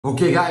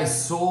Okay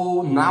guys,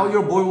 so now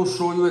your boy will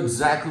show you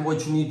exactly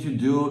what you need to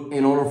do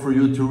in order for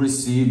you to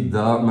receive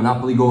the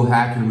Monopoly Go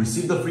hack and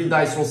receive the free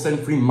dice rolls and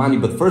free money.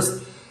 But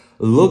first,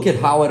 look at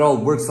how it all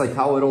works, like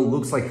how it all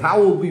looks like. How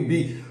will we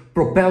be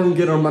propelling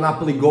in our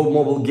Monopoly Go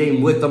mobile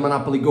game with the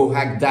Monopoly Go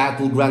hack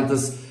that will grant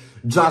us,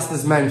 just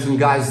as mentioned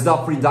guys, the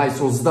free dice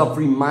rolls, the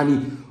free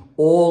money.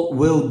 All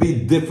will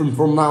be different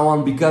from now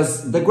on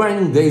because the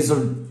grinding days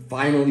are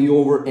finally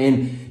over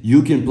and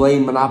you can play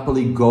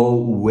Monopoly Go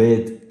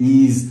with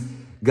ease.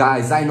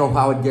 Guys, I know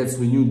how it gets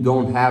when you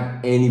don't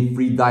have any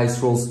free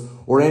dice rolls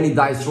or any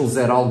dice rolls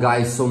at all,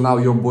 guys. So now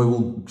your boy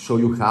will show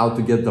you how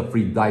to get the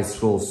free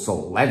dice rolls. So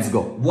let's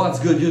go. What's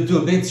good,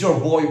 YouTube? It's your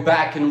boy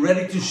back and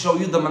ready to show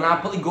you the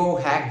Monopoly Go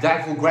hack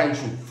that will grant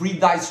you free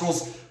dice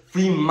rolls,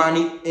 free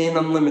money in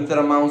unlimited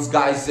amounts,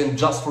 guys. And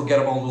just forget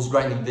about those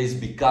grinding days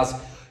because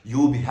you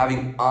will be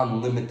having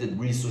unlimited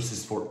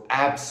resources for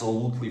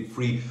absolutely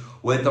free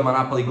with the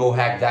Monopoly Go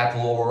hack that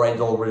will override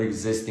the already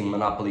existing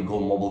Monopoly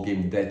Go mobile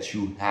game that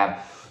you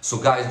have. So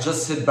guys,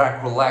 just sit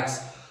back,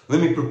 relax.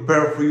 Let me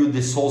prepare for you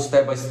this whole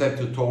step-by-step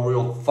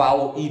tutorial.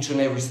 Follow each and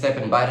every step,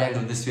 and by the end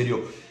of this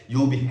video,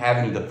 you'll be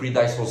having the free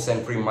dice rolls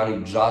and free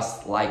money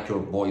just like your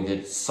boy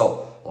did.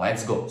 So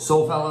let's go.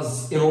 So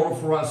fellas, in order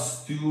for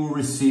us to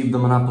receive the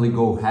Monopoly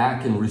Go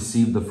hack and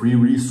receive the free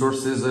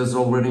resources as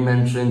already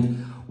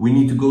mentioned, we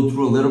need to go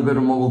through a little bit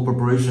of mobile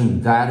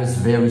preparation. That is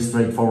very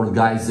straightforward,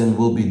 guys, and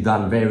will be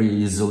done very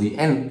easily.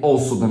 And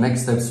also the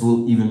next steps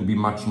will even be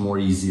much more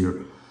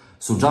easier.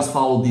 So just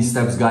follow these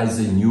steps, guys,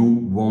 and you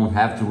won't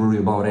have to worry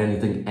about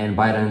anything. And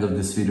by the end of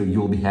this video,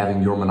 you'll be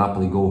having your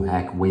Monopoly Go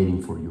hack waiting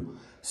for you.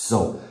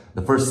 So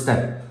the first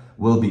step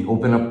will be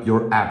open up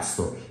your app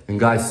store. And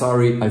guys,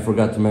 sorry, I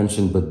forgot to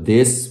mention, but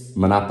this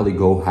Monopoly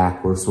Go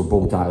hack works for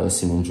both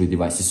iOS and Android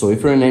devices. So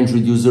if you're an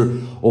Android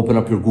user, open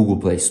up your Google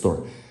Play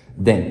Store.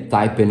 Then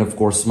type in, of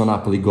course,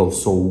 Monopoly Go.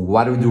 So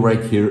what we do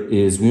right here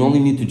is we only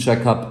need to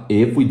check up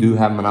if we do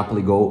have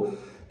Monopoly Go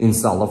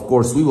installed. Of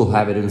course, we will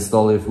have it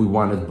installed if we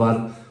want it,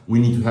 but we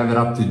need to have it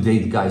up to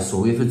date, guys.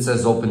 So if it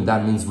says open,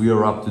 that means we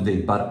are up to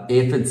date. But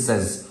if it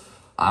says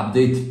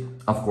update,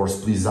 of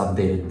course, please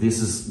update it. This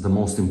is the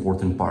most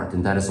important part,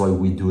 and that is why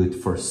we do it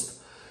first.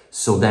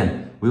 So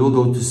then we will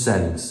go to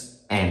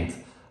settings, and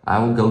I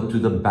will go to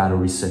the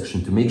battery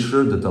section to make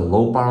sure that the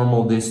low power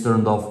mode is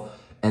turned off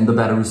and the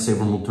battery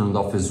saver mode turned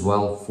off as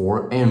well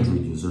for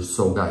Android users.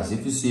 So guys,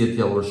 if you see a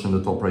yellowish in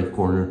the top right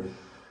corner,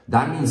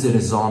 that means it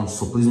is on.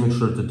 So please make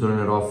sure to turn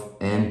it off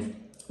and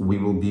we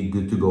will be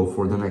good to go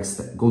for the next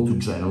step. Go to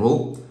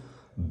general,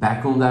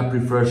 back on that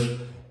refresh,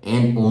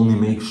 and only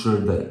make sure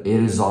that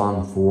it is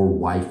on for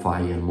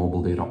Wi-Fi and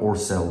mobile data or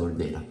cellular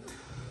data.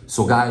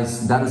 So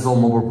guys, that is all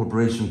mobile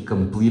preparation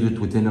completed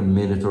within a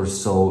minute or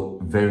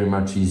so. Very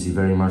much easy,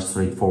 very much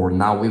straightforward.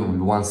 Now we will be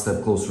one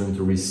step closer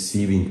into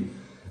receiving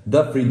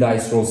the free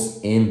dice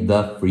rolls and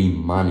the free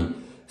money.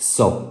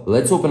 So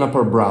let's open up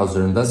our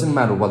browser, and doesn't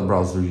matter what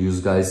browser you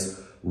use,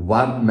 guys.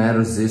 What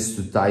matters is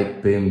to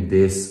type in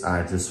this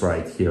address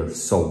right here.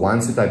 So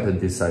once you type in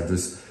this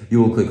address,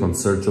 you will click on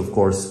search, of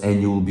course,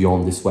 and you will be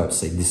on this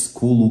website, this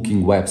cool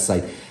looking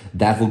website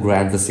that will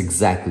grant us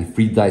exactly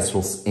free dice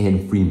rolls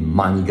and free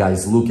money,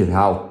 guys. Look at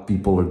how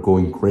people are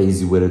going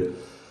crazy with it.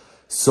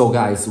 So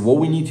guys, what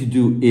we need to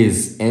do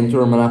is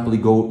enter a Monopoly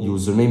Go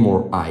username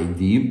or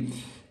ID,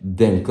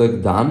 then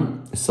click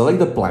done, select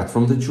the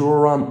platform that you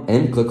are on,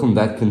 and click on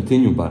that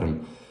continue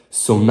button.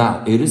 So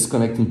now it is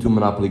connecting to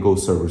Monopoly Go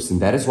servers,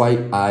 and that is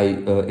why I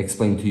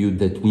explained to you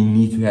that we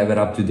need to have it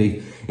up to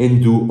date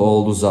and do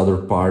all those other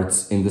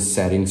parts in the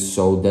settings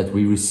so that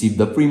we receive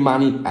the free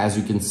money, as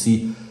you can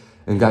see.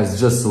 And guys,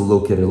 just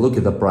look at it, look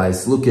at the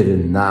price, look at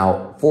it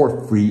now,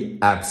 for free,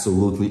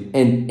 absolutely,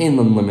 and in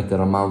unlimited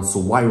amounts. So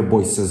why your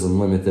boy says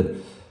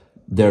unlimited,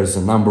 there's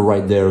a number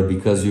right there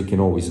because you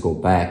can always go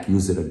back,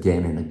 use it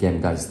again and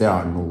again, guys. There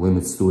are no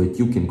limits to it.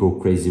 You can go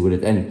crazy with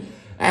it. And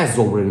as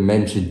already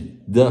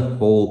mentioned, the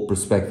whole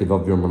perspective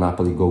of your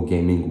Monopoly Go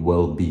gaming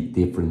will be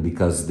different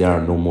because there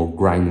are no more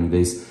grinding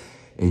days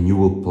and you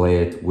will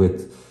play it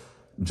with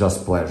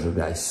just pleasure,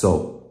 guys.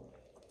 So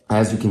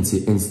as you can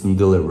see, instant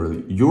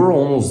delivery. You're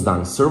almost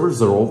done.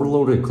 Servers are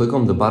overloaded. Click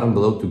on the button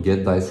below to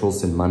get dice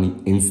rolls and money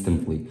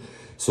instantly.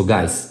 So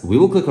guys, we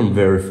will click on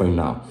verify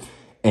now.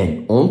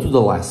 And on to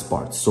the last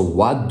part. So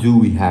what do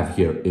we have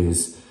here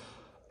is,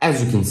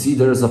 as you can see,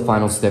 there is a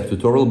final step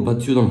tutorial,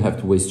 but you don't have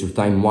to waste your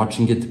time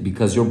watching it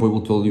because your boy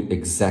will tell you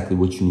exactly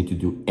what you need to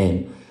do.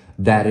 And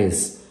that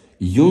is,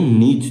 you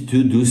need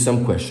to do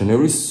some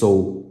questionnaires.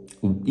 So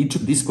each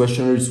of these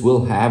questionnaires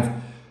will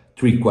have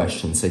 3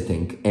 questions, I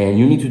think, and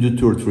you need to do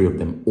 2 or 3 of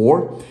them.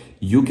 Or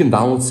you can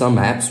download some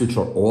apps, which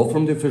are all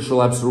from the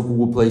official App Store,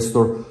 Google Play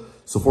Store.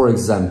 So for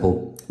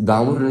example,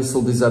 download and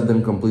install this app,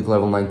 then complete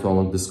level 9 to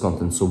unlock this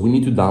content. So we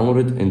need to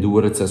download it and do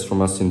what it says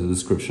from us in the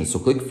description. So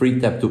click free,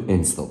 tap to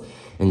install.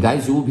 And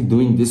guys, you will be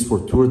doing this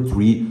for 2 or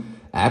 3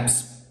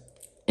 apps.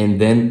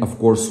 And then, of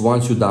course,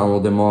 once you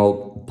download them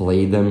all,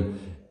 play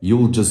them, you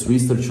will just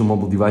restart your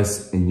mobile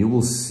device and you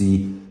will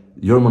see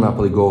your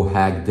Monopoly Go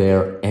hack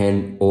there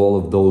and all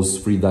of those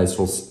free dice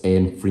rolls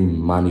and free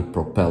money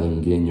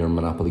propelling in your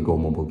Monopoly Go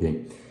mobile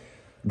game.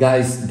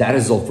 Guys, that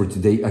is all for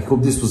today. I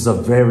hope this was a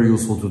very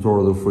useful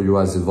tutorial for you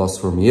as it was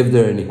for me. If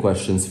there are any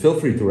questions, feel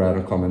free to write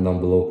a comment down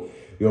below.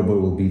 Your boy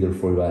will be there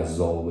for you as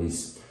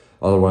always.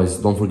 Otherwise,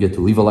 don't forget to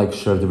leave a like,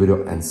 share the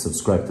video, and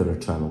subscribe to the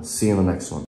channel. See you in the next one.